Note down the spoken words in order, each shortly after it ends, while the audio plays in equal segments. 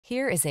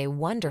Here is a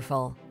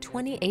wonderful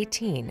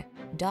 2018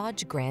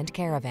 Dodge Grand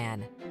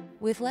Caravan.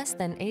 With less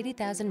than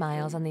 80,000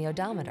 miles on the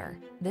odometer,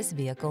 this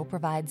vehicle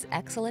provides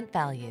excellent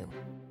value.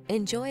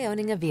 Enjoy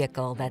owning a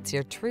vehicle that's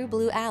your true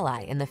blue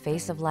ally in the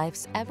face of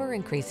life's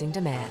ever-increasing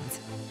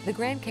demands. The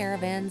Grand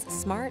Caravan's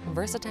smart,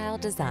 versatile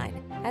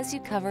design has you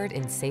covered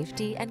in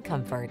safety and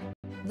comfort.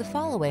 The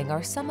following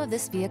are some of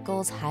this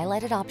vehicle's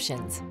highlighted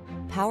options: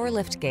 power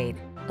liftgate,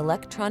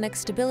 electronic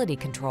stability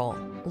control,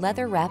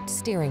 leather-wrapped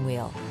steering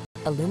wheel,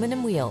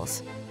 aluminum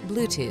wheels,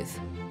 Bluetooth,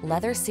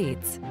 leather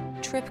seats,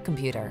 trip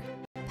computer,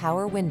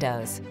 power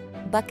windows,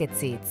 bucket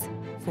seats,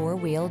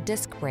 four-wheel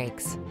disc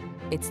brakes.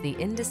 It's the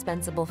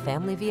indispensable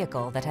family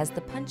vehicle that has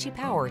the punchy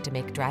power to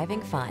make driving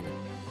fun.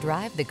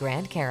 Drive the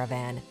Grand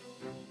Caravan.